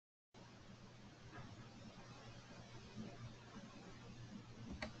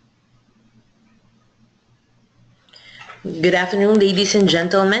Good afternoon, ladies and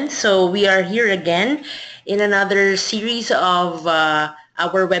gentlemen. So we are here again in another series of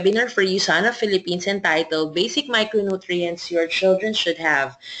our webinar for USANA Philippines entitled Basic Micronutrients Your Children Should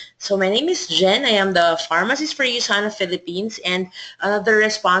Have. So my name is Jen. I am the pharmacist for USANA Philippines, and another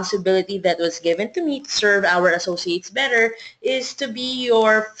responsibility that was given to me to serve our associates better is to be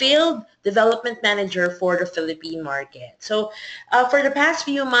your field development manager for the Philippine market. So for the past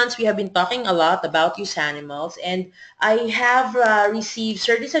few months, we have been talking a lot about use animals, and I have received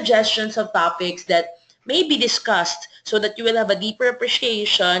certain suggestions of topics that may be discussed so that you will have a deeper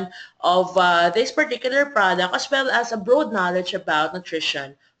appreciation of this particular product as well as a broad knowledge about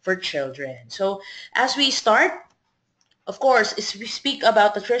nutrition for children. So as we start, of course, as we speak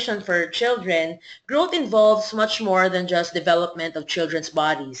about nutrition for children, growth involves much more than just development of children's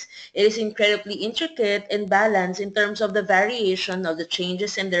bodies. It is incredibly intricate and balanced in terms of the variation of the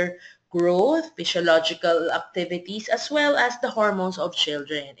changes in their growth, physiological activities, as well as the hormones of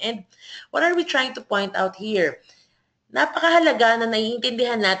children. And what are we trying to point out here? Napakahalaga na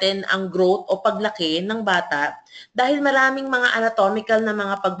naiintindihan natin ang growth o paglaki ng bata dahil maraming mga anatomical na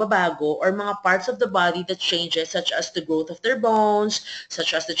mga pagbabago or mga parts of the body that changes such as the growth of their bones,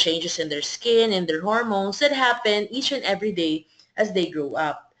 such as the changes in their skin and their hormones that happen each and every day as they grow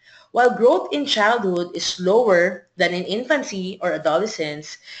up. While growth in childhood is slower than in infancy or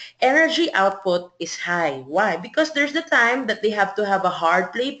adolescence, energy output is high. Why? Because there's the time that they have to have a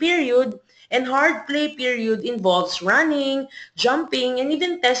hard play period, and hard play period involves running, jumping, and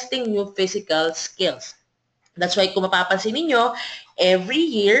even testing new physical skills. That's why kung mapapansin ninyo, every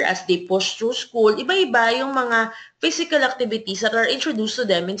year as they push through school, iba-iba yung mga physical activities that are introduced to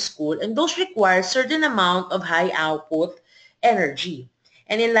them in school, and those require certain amount of high output energy.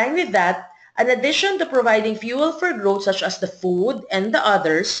 And in line with that, in addition to providing fuel for growth such as the food and the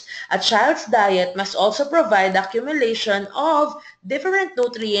others, a child's diet must also provide the accumulation of different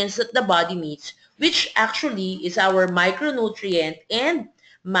nutrients that the body needs, which actually is our micronutrient and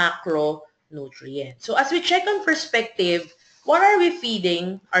macronutrient. So as we check on perspective, what are we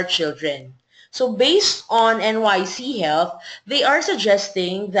feeding our children? So based on NYC Health, they are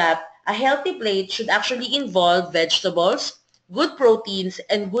suggesting that a healthy plate should actually involve vegetables, good proteins,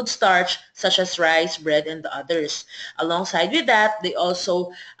 and good starch such as rice, bread, and the others. Alongside with that, they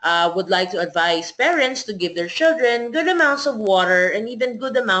also would like to advise parents to give their children good amounts of water and even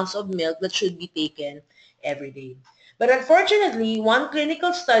good amounts of milk that should be taken every day. But unfortunately, one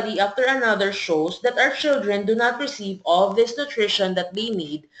clinical study after another shows that our children do not receive all this nutrition that they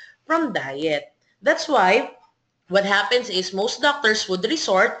need from diet. That's why what happens is most doctors would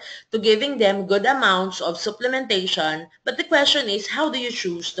resort to giving them good amounts of supplementation, but the question is, how do you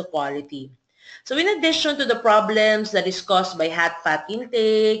choose the quality? So in addition to the problems that is caused by high fat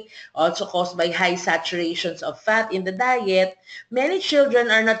intake, also caused by high saturations of fat in the diet, many children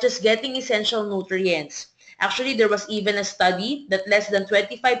are not just getting essential nutrients. Actually, there was even a study that less than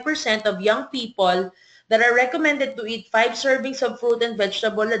 25% of young people that are recommended to eat 5 servings of fruit and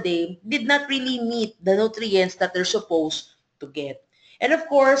vegetable a day did not really meet the nutrients that they're supposed to get. And of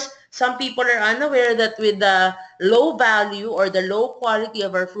course, some people are unaware that with the low value or the low quality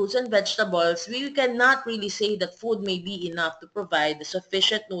of our fruits and vegetables, we cannot really say that food may be enough to provide the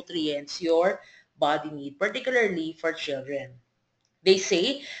sufficient nutrients your body need, particularly for children. They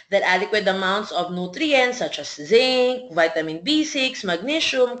say that adequate amounts of nutrients such as zinc, vitamin B6,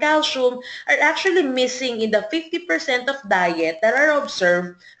 magnesium, calcium are actually missing in the 50% of diet that are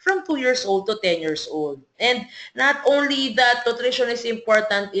observed from 2 years old to 10 years old. And not only that nutrition is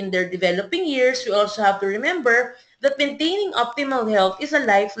important in their developing years, we also have to remember that maintaining optimal health is a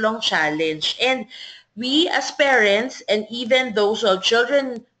lifelong challenge. And we as parents and even those who have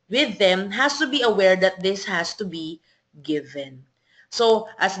children with them has to be aware that this has to be given.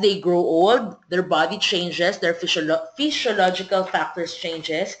 So as they grow old, their body changes, their physiological factors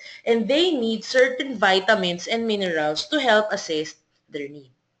changes, and they need certain vitamins and minerals to help assist their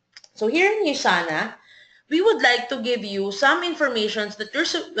need. So here in USANA, we would like to give you some information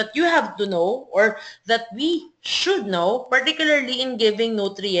that you have to know or that we should know, particularly in giving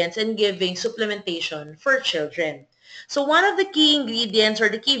nutrients and giving supplementation for children. So one of the key ingredients or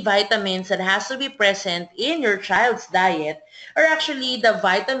the key vitamins that has to be present in your child's diet are actually the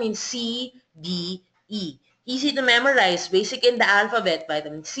vitamin C, D, E. Easy to memorize, basic in the alphabet,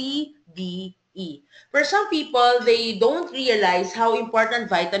 vitamin C, D, E. For some people, they don't realize how important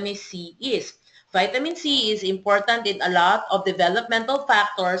vitamin C is. Vitamin C is important in a lot of developmental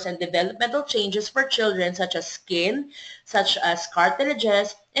factors and developmental changes for children such as skin, such as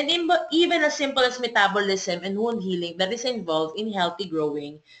cartilages, and even as simple as metabolism and wound healing that is involved in healthy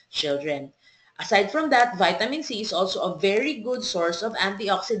growing children. Aside from that, vitamin C is also a very good source of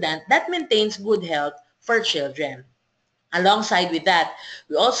antioxidant that maintains good health for children. Alongside with that,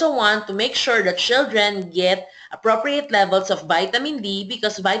 we also want to make sure that children get appropriate levels of vitamin D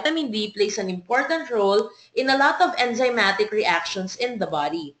because vitamin D plays an important role in a lot of enzymatic reactions in the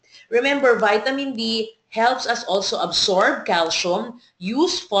body. Remember, vitamin D helps us also absorb calcium,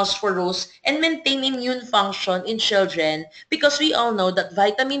 use phosphorus, and maintain immune function in children because we all know that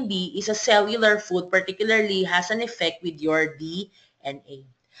vitamin D is a cellular food, particularly has an effect with your DNA.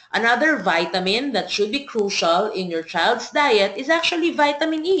 Another vitamin that should be crucial in your child's diet is actually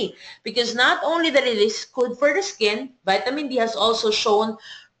vitamin E because not only that it is good for the skin, vitamin D has also shown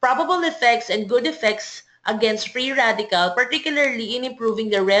probable effects and good effects against free radical, particularly in improving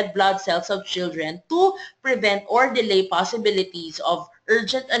the red blood cells of children to prevent or delay possibilities of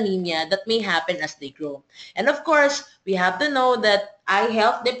urgent anemia that may happen as they grow. And of course, we have to know that eye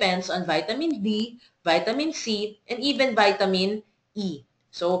health depends on vitamin D, vitamin C, and even vitamin E.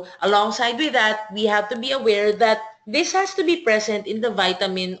 So alongside with that, we have to be aware that this has to be present in the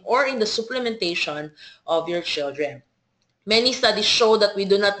vitamin or in the supplementation of your children. Many studies show that we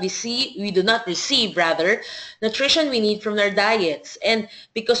do not receive rather nutrition we need from their diets. And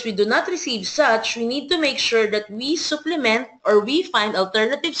because we do not receive such, we need to make sure that we supplement or we find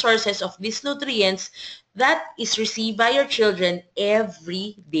alternative sources of these nutrients that is received by your children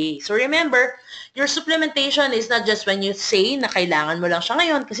every day. So remember, your supplementation is not just when you say na kailangan mo lang siya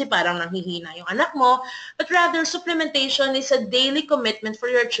ngayon kasi parang nanghihina yung anak mo, but rather supplementation is a daily commitment for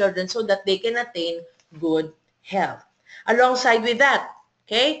your children so that they can attain good health. Alongside with that,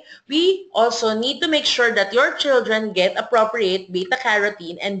 okay, we also need to make sure that your children get appropriate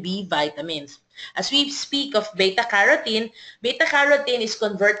beta-carotene and B vitamins. As we speak of beta carotene is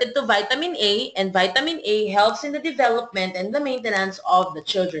converted to vitamin A, and vitamin A helps in the development and the maintenance of the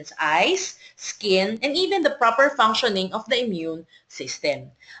children's eyes, skin, and even the proper functioning of the immune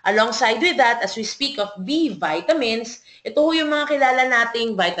system. Alongside with that, as we speak of B vitamins, ito yung mga kilala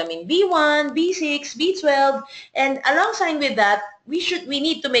nating vitamin B1, B6, B12, and alongside with that, we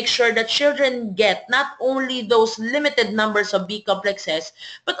need to make sure that children get not only those limited numbers of B complexes,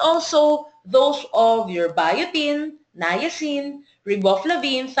 but also those of your biotin, niacin,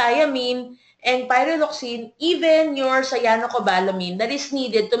 riboflavin, thiamine, and pyridoxine, even your cyanocobalamin that is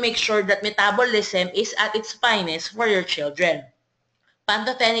needed to make sure that metabolism is at its finest for your children.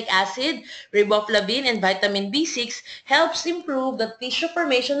 Pantothenic acid, riboflavin, and vitamin B6 helps improve the tissue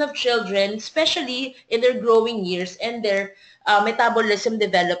formation of children, especially in their growing years and their metabolism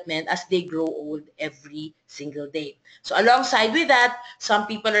development as they grow old every single day. So alongside with that, some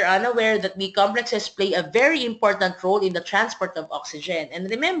people are unaware that B complexes play a very important role in the transport of oxygen. And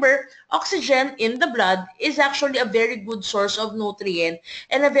remember, oxygen in the blood is actually a very good source of nutrient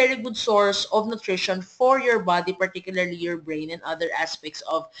and a very good source of nutrition for your body, particularly your brain and other aspects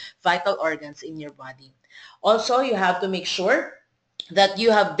of vital organs in your body. Also, you have to make sure that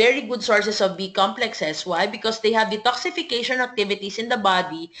you have very good sources of B complexes. Why? Because they have detoxification activities in the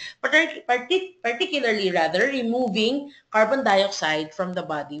body, particularly removing carbon dioxide from the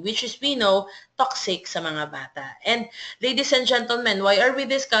body, which is, we know, toxic sa mga bata. And ladies and gentlemen, why are we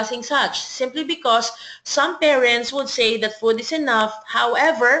discussing such? Simply because some parents would say that food is enough.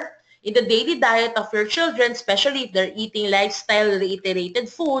 However, in the daily diet of your children, especially if they're eating lifestyle reiterated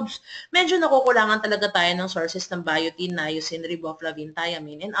foods, medyo nakukulangan talaga tayo ng sources ng biotin, niacin, riboflavin,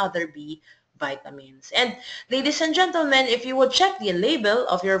 thiamine, and other B vitamins. And ladies and gentlemen, if you would check the label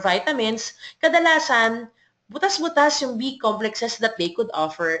of your vitamins, kadalasan, butas-butas yung B complexes that they could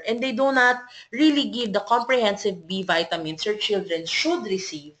offer, and they do not really give the comprehensive B vitamins your children should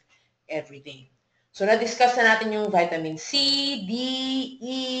receive every day. So, na-discuss na natin yung vitamin C, D,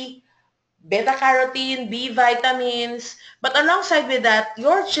 E, beta-carotene, B vitamins. But alongside with that,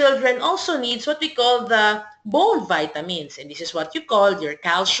 your children also needs what we call the bone vitamins. And this is what you call your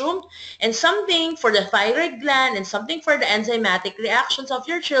calcium and something for the thyroid gland and something for the enzymatic reactions of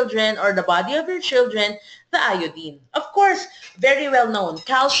your children or the body of your children, the iodine. Of course, very well known,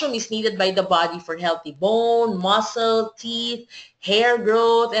 calcium is needed by the body for healthy bone, muscle, teeth, hair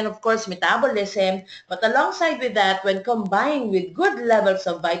growth, and of course, metabolism. But alongside with that, when combined with good levels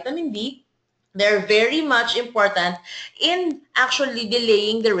of vitamin D, they're very much important in actually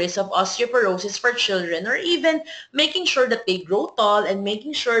delaying the risk of osteoporosis for children or even making sure that they grow tall and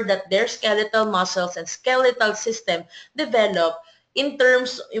making sure that their skeletal muscles and skeletal system develop in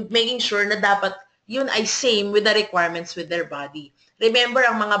terms of making sure na dapat yun ay same with the requirements with their body. Remember,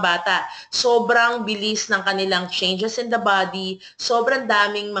 ang mga bata, sobrang bilis ng kanilang changes in the body, sobrang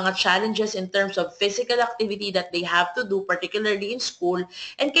daming mga challenges in terms of physical activity that they have to do, particularly in school,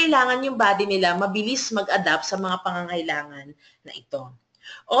 and kailangan yung body nila mabilis mag-adapt sa mga pangangailangan na ito.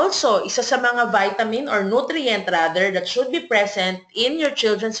 Also, isa sa mga vitamin or nutrient rather that should be present in your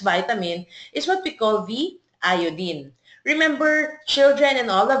children's vitamin is what we call the iodine. Remember, children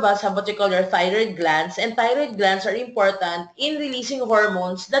and all of us have what we call your thyroid glands, and thyroid glands are important in releasing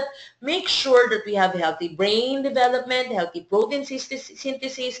hormones that make sure that we have healthy brain development, healthy protein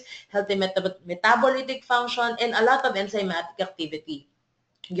synthesis, healthy metabolic function, and a lot of enzymatic activity.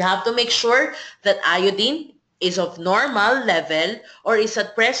 You have to make sure that iodine is of normal level or is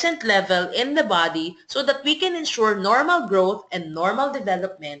at present level in the body so that we can ensure normal growth and normal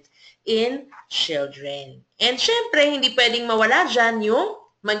development in children. And syempre, hindi pwedeng mawala dyan yung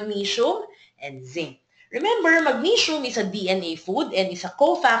magnesium and zinc. Remember, magnesium is a DNA food and is a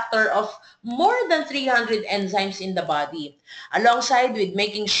cofactor of more than 300 enzymes in the body. Alongside with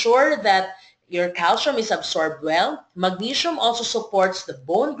making sure that your calcium is absorbed well, magnesium also supports the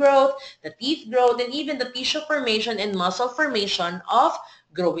bone growth, the teeth growth, and even the tissue formation and muscle formation of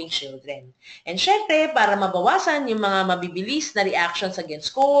growing children. And syempre, para mabawasan yung mga mabibilis na reactions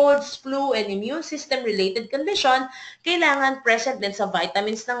against colds, flu, and immune system-related condition, kailangan present din sa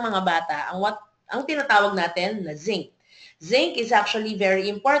vitamins ng mga bata ang tinatawag natin na zinc. Zinc is actually very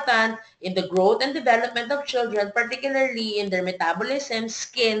important in the growth and development of children, particularly in their metabolism,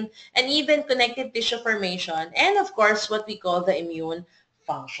 skin, and even connective tissue formation, and of course, what we call the immune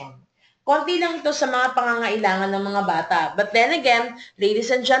function. Konti lang ito sa mga pangangailangan ng mga bata. But then again, ladies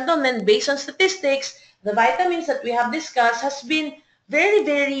and gentlemen, based on statistics, the vitamins that we have discussed has been very,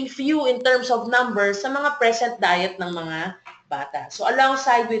 very few in terms of numbers sa mga present diet ng mga bata. So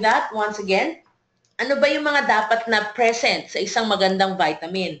alongside with that, once again, ano ba yung mga dapat na present sa isang magandang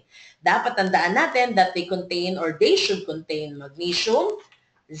vitamin? Dapat tandaan natin that they contain or they should contain magnesium,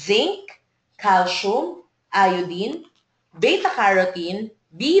 zinc, calcium, iodine, beta-carotene,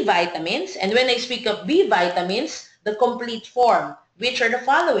 B vitamins, and when I speak of B vitamins, the complete form, which are the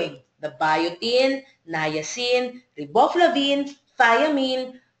following: the biotin, niacin, riboflavin,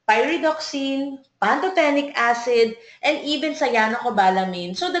 thiamine, pyridoxine, pantothenic acid, and even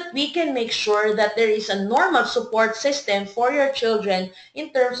cyanocobalamin so that we can make sure that there is a normal support system for your children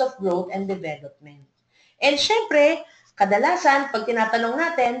in terms of growth and development. And syempre, kadalasan, pag tinatanong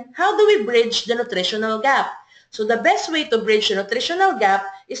natin, how do we bridge the nutritional gap? So the best way to bridge the nutritional gap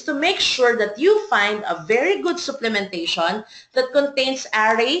is to make sure that you find a very good supplementation that contains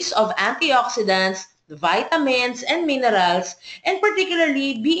arrays of antioxidants, vitamins, and minerals, and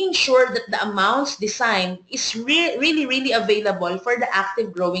particularly being sure that the amounts designed is really available for the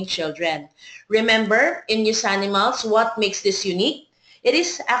active growing children. Remember, in Usanimals, what makes this unique? It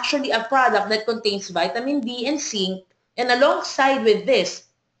is actually a product that contains vitamin D and zinc, and alongside with this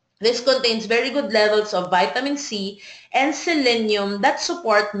contains very good levels of vitamin C and selenium that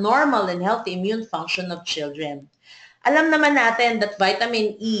support normal and healthy immune function of children. Alam naman natin that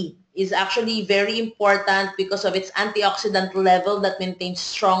vitamin E is actually very important because of its antioxidant level that maintains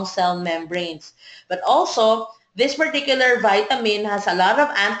strong cell membranes. But also, this particular vitamin has a lot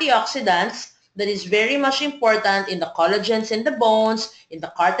of antioxidants that is very much important in the collagens in the bones, in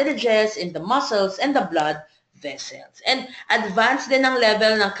the cartilages, in the muscles, and the blood vessels. And advanced din ang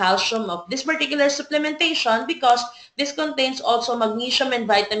level ng calcium of this particular supplementation because this contains also magnesium and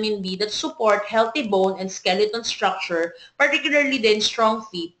vitamin B that support healthy bone and skeleton structure, particularly then strong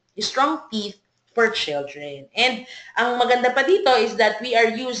teeth for children. And ang maganda pa dito is that we are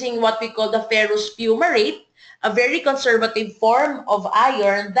using what we call the ferrous fumarate, a very conservative form of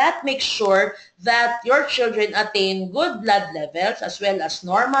iron that makes sure that your children attain good blood levels as well as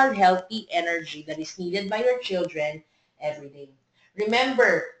normal, healthy energy that is needed by your children every day.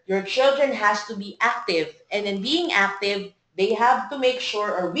 Remember, your children has to be active, and in being active, they have to make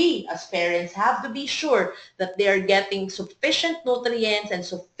sure, or we as parents have to be sure that they are getting sufficient nutrients and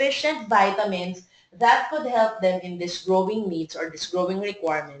sufficient vitamins that could help them in these growing needs or these growing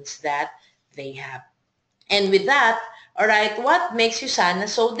requirements that they have. And with that, all right, what makes USANA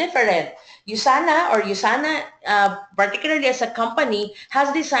so different? USANA, particularly as a company,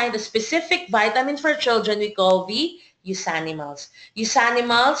 has designed a specific vitamin for children we call the Usanimals.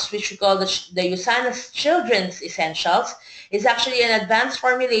 Usanimals, which we call the USANA Children's Essentials, is actually an advanced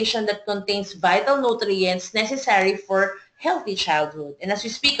formulation that contains vital nutrients necessary for healthy childhood. And as we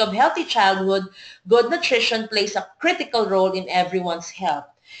speak of healthy childhood, good nutrition plays a critical role in everyone's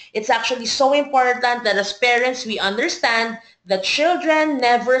health. It's actually so important that as parents, we understand that children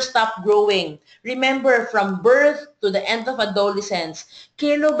never stop growing. Remember, from birth to the end of adolescence,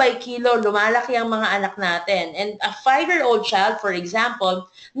 kilo by kilo, lumalaki ang mga anak natin. And a 5-year-old child, for example,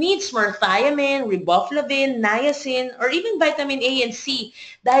 needs more thiamine, riboflavin, niacin, or even vitamin A and C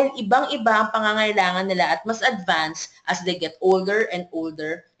dahil ibang-iba ang pangangailangan nila at mas advanced as they get older and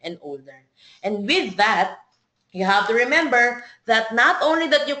older and older. And with that, you have to remember that not only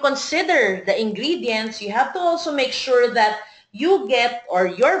that you consider the ingredients, you have to also make sure that you get or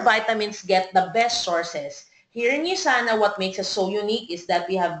your vitamins get the best sources. Here in USANA, what makes us so unique is that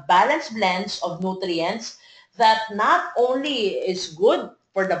we have balanced blends of nutrients that not only is good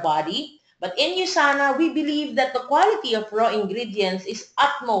for the body, but in USANA, we believe that the quality of raw ingredients is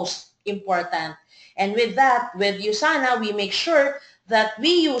utmost important. And with that, with USANA, we make sure that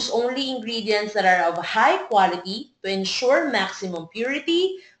we use only ingredients that are of high quality to ensure maximum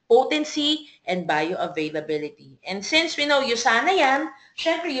purity, potency, and bioavailability. And since we know USANA yan,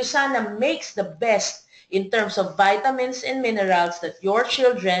 syempre USANA makes the best in terms of vitamins and minerals that your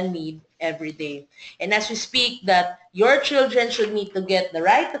children need every day. And as we speak that your children should need to get the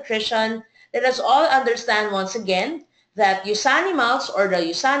right nutrition, let us all understand once again that USANIMALS or the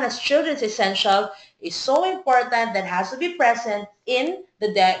USANA's Children's Essential is so important that has to be present in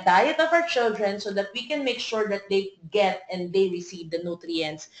the diet of our children so that we can make sure that they get and they receive the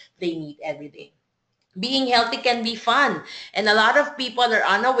nutrients they need every day. Being healthy can be fun, and a lot of people are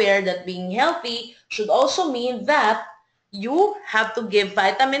unaware that being healthy should also mean that you have to give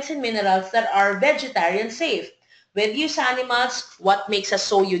vitamins and minerals that are vegetarian safe. With USANIMALS, what makes us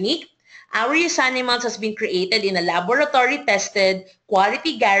so unique? Our USANIMALS has been created in a laboratory tested,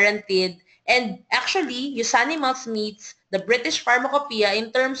 quality guaranteed, and actually, USANIMALS meets the British Pharmacopoeia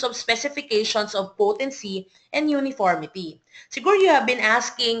in terms of specifications of potency and uniformity. Siguro you have been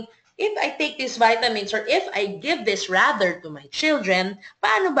asking, if I take these vitamins or if I give this rather to my children,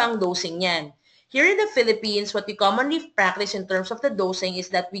 paano ba ang dosing yan? Here in the Philippines, what we commonly practice in terms of the dosing is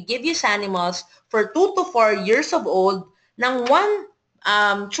that we give USANIMALS for 2 to 4 years of old ng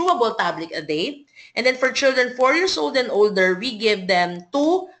 1 chewable tablet a day. And then for children 4 years old and older, we give them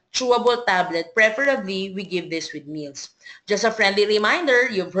 2 chewable tablet. Preferably, we give this with meals. Just a friendly reminder,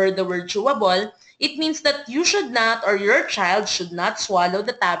 you've heard the word chewable. It means that you should not or your child should not swallow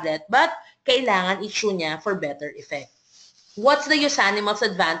the tablet, but kailangan i-chew niya for better effect. What's the USANIMALS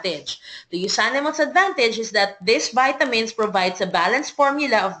advantage? The USANIMALS advantage is that these vitamins provides a balanced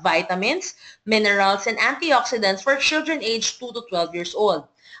formula of vitamins, minerals, and antioxidants for children aged 2 to 12 years old.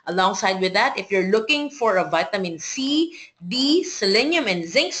 Alongside with that, if you're looking for a vitamin C, D, selenium, and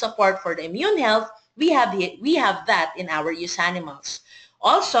zinc support for the immune health, we have that in our USANIMALS.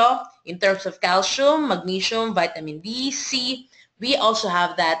 Also, in terms of calcium, magnesium, vitamin D, C, we also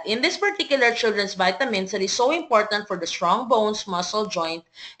have that in this particular children's vitamins that is so important for the strong bones, muscle, joint,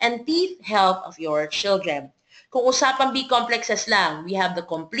 and teeth health of your children. Kung usapang B-complexes lang, we have the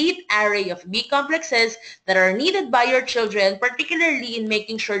complete array of B-complexes that are needed by your children, particularly in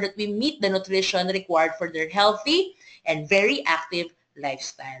making sure that we meet the nutrition required for their healthy and very active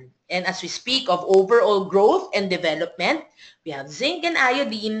lifestyle. And as we speak of overall growth and development, we have zinc and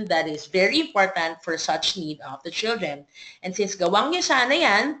iodine that is very important for such need of the children. And since gawang USANA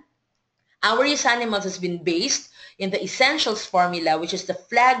yan, our USANIMALS has been based in the Essentials formula, which is the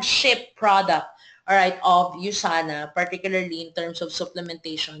flagship product, alright, of USANA, particularly in terms of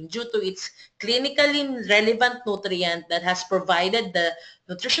supplementation, due to its clinically relevant nutrient that has provided the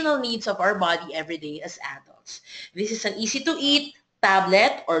nutritional needs of our body every day as adults. This is an easy-to-eat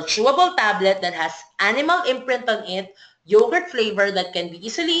tablet or chewable tablet that has animal imprint on it, yogurt flavor that can be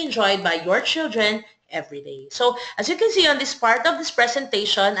easily enjoyed by your children every day. So, as you can see on this part of this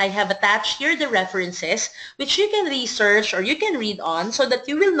presentation, I have attached here the references which you can research or you can read on so that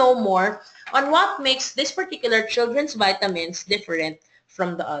you will know more on what makes this particular children's vitamins different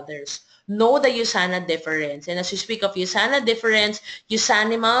from the others. Know the USANA difference. And as you speak of USANA difference,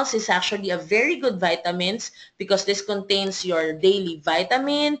 USANIMALS is actually a very good vitamins because this contains your daily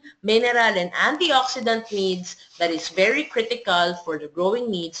vitamin, mineral, and antioxidant needs that is very critical for the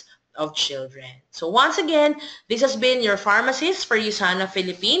growing needs of children. So once again, this has been your pharmacist for USANA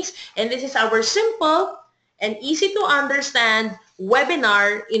Philippines, and this is our simple and easy to understand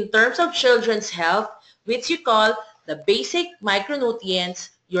webinar in terms of children's health, which you call the basic micronutrients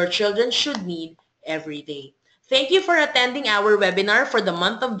your children should need every day. Thank you for attending our webinar for the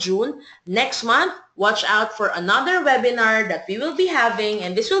month of June. Next month, watch out for another webinar that we will be having,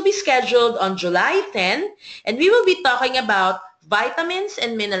 and this will be scheduled on July 10, and we will be talking about vitamins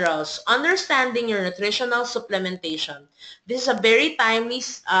and minerals, understanding your nutritional supplementation. This is a very timely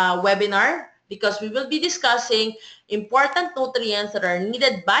webinar because we will be discussing important nutrients that are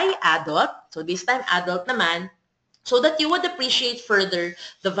needed by adult, so this time adult naman, so that you would appreciate further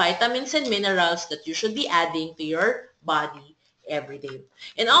the vitamins and minerals that you should be adding to your body every day.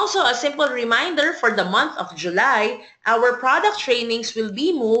 And also, a simple reminder for the month of July, our product trainings will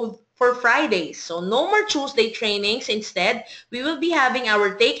be moved for Fridays. So no more Tuesday trainings. Instead, we will be having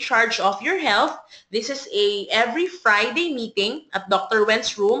our Take Charge of Your Health. This is a every Friday meeting at Dr.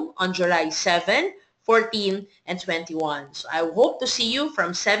 Wen's room on July 7, 14, and 21. So I hope to see you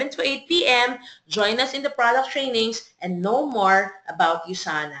from 7 to 8 p.m. Join us in the product trainings and know more about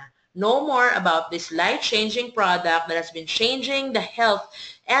USANA. Know more about this life-changing product that has been changing the health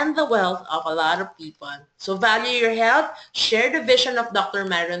and the wealth of a lot of people. So value your health, share the vision of Dr.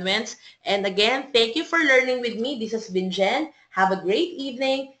 Myron Wentz, and again, thank you for learning with me. This has been Jen. Have a great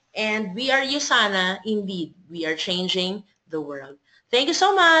evening, and we are USANA. Indeed, we are changing the world. Thank you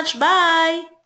so much. Bye!